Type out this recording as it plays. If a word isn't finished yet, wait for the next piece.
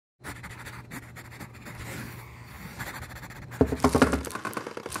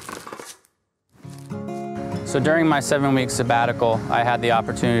So during my 7-week sabbatical, I had the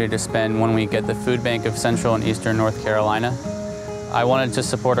opportunity to spend 1 week at the Food Bank of Central and Eastern North Carolina. I wanted to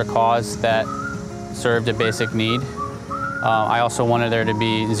support a cause that served a basic need. I also wanted there to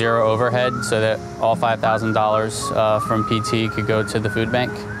be zero overhead so that all $5,000 from PT could go to the food bank.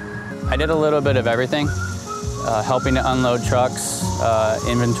 I did a little bit of everything, helping to unload trucks,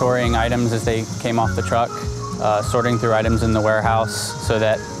 inventorying items as they came off the truck, sorting through items in the warehouse so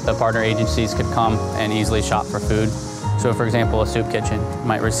that the partner agencies could come and easily shop for food. So for example, a soup kitchen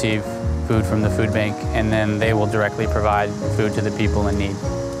might receive food from the food bank and then they will directly provide food to the people in need.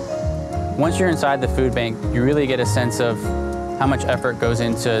 Once you're inside the food bank, you really get a sense of how much effort goes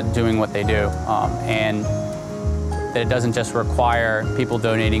into doing what they do, and that it doesn't just require people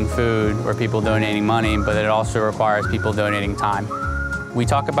donating food or people donating money, but it also requires people donating time. We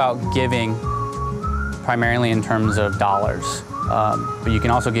talk about giving primarily in terms of dollars, but you can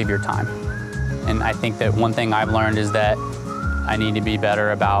also give your time. And I think that one thing I've learned is that I need to be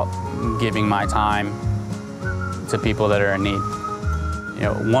better about giving my time to people that are in need. You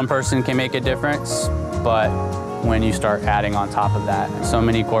know, one person can make a difference, but when you start adding on top of that, so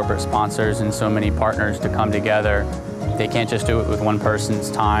many corporate sponsors and so many partners to come together, they can't just do it with one person's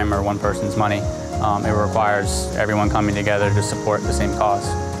time or one person's money. It requires everyone coming together to support the same cause.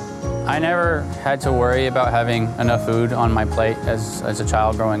 I never had to worry about having enough food on my plate as a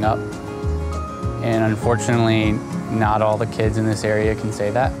child growing up. And unfortunately, not all the kids in this area can say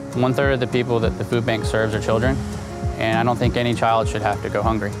that. 1/3 of the people that the food bank serves are children, and I don't think any child should have to go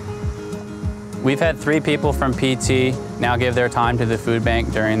hungry. We've had 3 people from PT now give their time to the food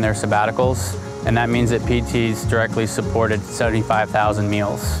bank during their sabbaticals, and that means that PT's directly supported 75,000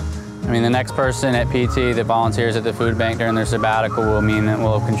 meals. I mean, the next person at PT that volunteers at the food bank during their sabbatical will mean that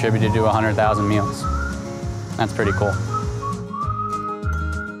we'll have contributed to 100,000 meals. That's pretty cool.